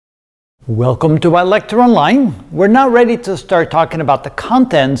Welcome to my lecture online. We're now ready to start talking about the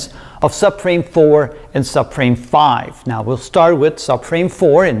contents of Subframe 4 and Subframe 5. Now we'll start with Subframe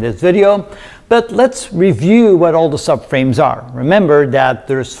 4 in this video, but let's review what all the subframes are. Remember that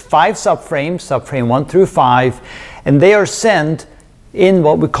there's 5 subframes, subframe 1 through 5, and they are sent in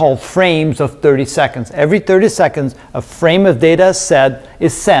what we call frames of 30 seconds. Every 30 seconds, a frame of data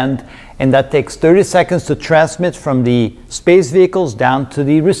is sent, and that takes 30 seconds to transmit from the space vehicles down to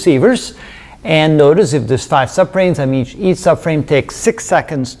the receivers. And notice if there's 5 subframes, I mean each subframe takes 6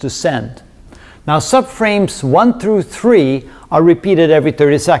 seconds to send. Now subframes 1 through 3 are repeated every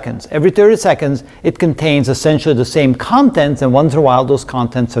 30 seconds. Every 30 seconds it contains essentially the same contents, and once in a while those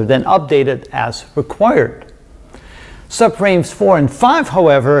contents are then updated as required. Subframes 4 and 5,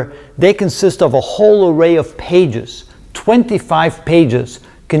 however, they consist of a whole array of pages, 25 pages,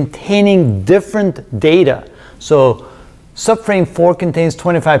 containing different data. So subframe 4 contains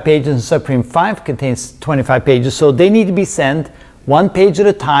 25 pages and subframe 5 contains 25 pages. So they need to be sent one page at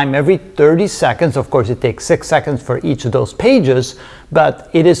a time every 30 seconds. Of course, it takes 6 seconds for each of those pages, but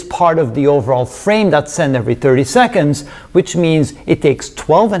it is part of the overall frame that's sent every 30 seconds, which means it takes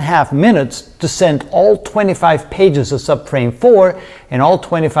 12.5 minutes to send all 25 pages of subframe 4 and all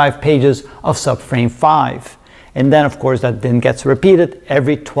 25 pages of subframe 5. And then, of course, that then gets repeated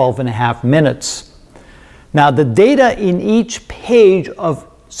every 12.5 minutes. Now, the data in each page of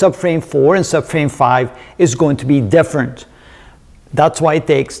subframe 4 and subframe 5 is going to be different. That's why it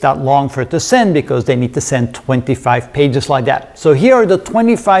takes that long for it to send, because they need to send 25 pages like that. So here are the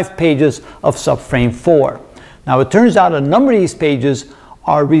 25 pages of subframe 4. Now, it turns out a number of these pages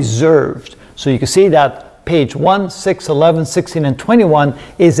are reserved. So you can see that page 1, 6, 11, 16, and 21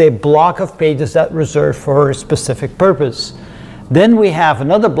 is a block of pages that reserved for a specific purpose. Then we have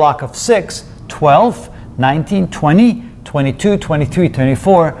another block of 6, 12, 19, 20, 22, 23,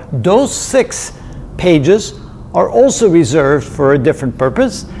 24. Those 6 pages are also reserved for a different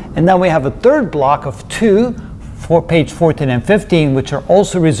purpose. And then we have a third block of 2, for page 14 and 15, which are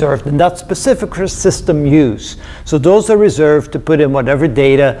also reserved, and that's specific for system use. So those are reserved to put in whatever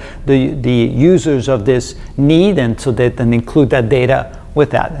data the users of this need, and so they then include that data with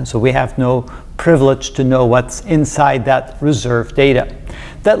that. And so we have no privilege to know what's inside that reserved data.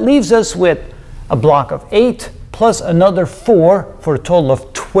 That leaves us with a block of 8 plus another 4 for a total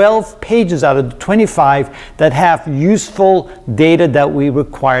of 12 pages out of the 25 that have useful data that we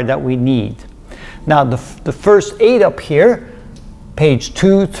require, that we need. Now the first 8 up here, page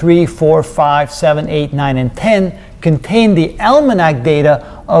 2, 3, 4, 5, 7, 8, 9, and 10, contain the almanac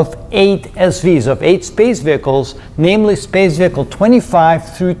data of 8 SVs, of 8 space vehicles, namely space vehicle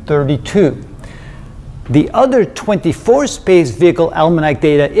 25 through 32. The other 24 space vehicle almanac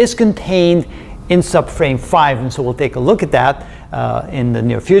data is contained in subframe 5, and so we'll take a look at that in the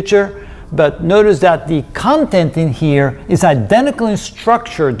near future. But notice that the content in here is identical in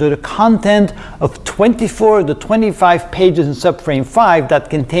structure to the content of 24 of the 25 pages in subframe 5 that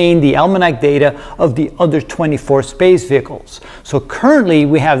contain the almanac data of the other 24 space vehicles. So currently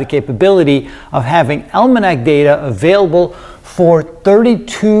we have the capability of having almanac data available for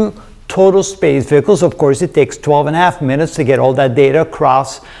 32 total space vehicles. Of course, it takes 12.5 minutes to get all that data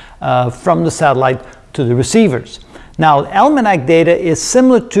across from the satellite to the receivers. Now, almanac data is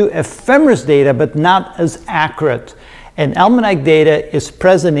similar to ephemeris data, but not as accurate. And almanac data is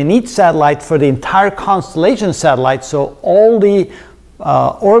present in each satellite for the entire constellation of satellites, so all the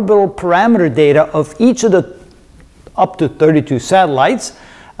orbital parameter data of each of the up to 32 satellites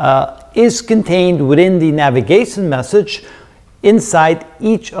is contained within the navigation message inside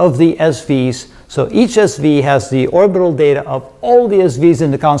each of the SVs. So each SV has the orbital data of all the SVs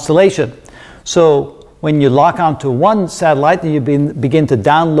in the constellation. So when you lock onto one satellite and you begin to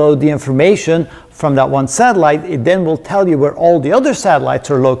download the information from that one satellite, it then will tell you where all the other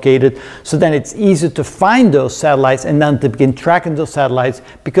satellites are located. So then it's easy to find those satellites and then to begin tracking those satellites,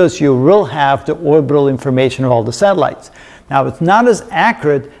 because you will have the orbital information of all the satellites. Now, it's not as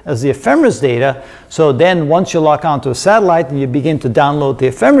accurate as the ephemeris data. So then once you lock onto a satellite and you begin to download the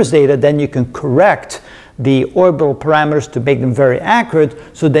ephemeris data, then you can correct the orbital parameters to make them very accurate,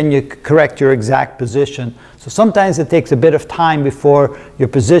 so then you correct your exact position. So sometimes it takes a bit of time before your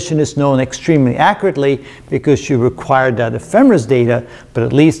position is known extremely accurately, because you require that ephemeris data, but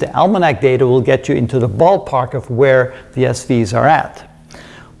at least the almanac data will get you into the ballpark of where the SVs are at.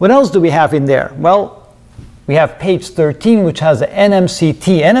 What else do we have in there? Well, we have page 13, which has the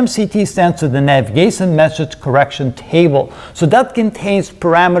NMCT. NMCT stands for the Navigation Message Correction Table. So that contains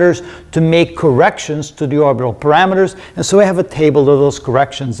parameters to make corrections to the orbital parameters. And so we have a table of those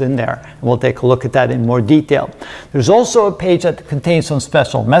corrections in there. And we'll take a look at that in more detail. There's also a page that contains some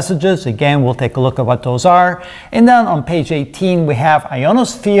special messages. Again, we'll take a look at what those are. And then on page 18, we have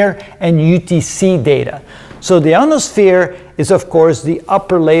ionosphere and UTC data. So the ionosphere is, of course, the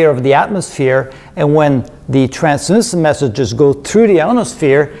upper layer of the atmosphere, and when the transmission messages go through the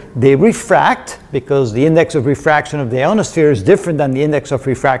ionosphere, they refract, because the index of refraction of the ionosphere is different than the index of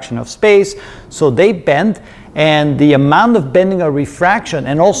refraction of space, so they bend, and the amount of bending or refraction,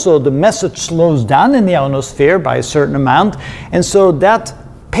 and also the message slows down in the ionosphere by a certain amount, and so that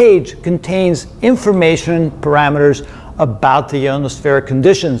page contains information parameters about the ionospheric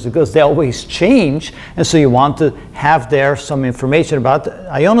conditions, because they always change, and so you want to have there some information about the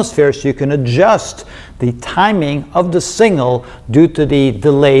ionosphere so you can adjust the timing of the signal due to the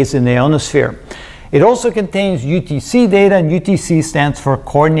delays in the ionosphere. It also contains UTC data, and UTC stands for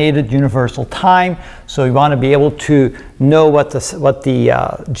Coordinated Universal Time. So you want to be able to know what the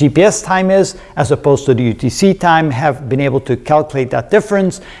GPS time is as opposed to the UTC time, have been able to calculate that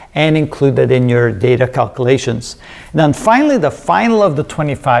difference and include that in your data calculations. And then finally, the final of the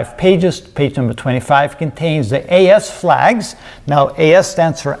 25 pages, page number 25, contains the AS flags. Now, AS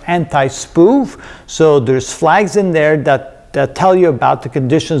stands for anti-spoof. So there's flags in there that tell you about the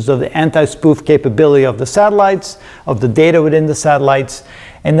conditions of the anti-spoof capability of the satellites, of the data within the satellites.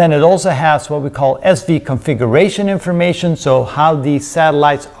 And then it also has what we call SV configuration information, so how these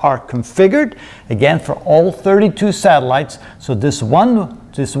satellites are configured, again for all 32 satellites. So this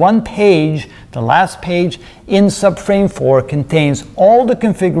one page, the last page in Subframe 4, contains all the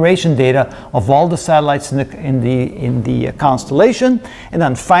configuration data of all the satellites in the constellation. And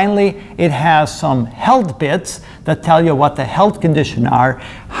then finally, it has some health bits that tell you what the health conditions are,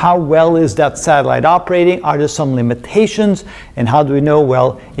 how well is that satellite operating, are there some limitations, and how do we know?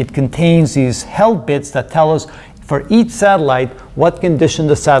 Well, it contains these health bits that tell us for each satellite what condition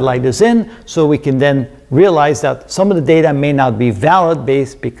the satellite is in, so we can then realize that some of the data may not be valid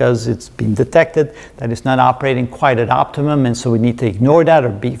because it's been detected that it's not operating quite at optimum, and so we need to ignore that or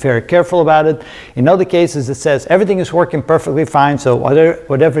be very careful about it. In other cases, it says everything is working perfectly fine, so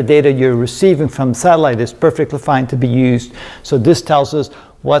whatever data you're receiving from the satellite is perfectly fine to be used. So this tells us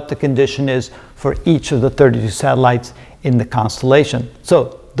what the condition is for each of the 32 satellites in the constellation.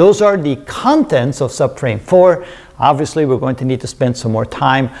 So those are the contents of Subframe 4. Obviously, we're going to need to spend some more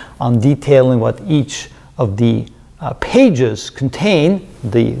time on detailing what each of the pages contain,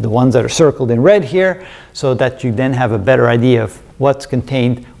 the ones that are circled in red here, so that you then have a better idea of what's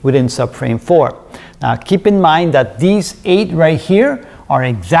contained within Subframe 4. Now, keep in mind that these 8 right here are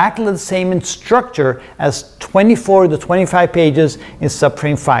exactly the same in structure as 24 to 25 pages in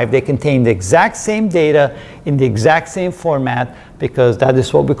Subframe 5. They contain the exact same data in the exact same format, because that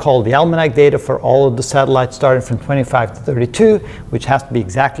is what we call the almanac data for all of the satellites starting from 25 to 32, which has to be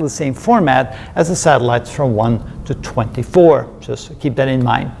exactly the same format as the satellites from 1 to 24. Just keep that in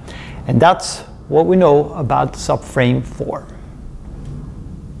mind. And that's what we know about Subframe 4.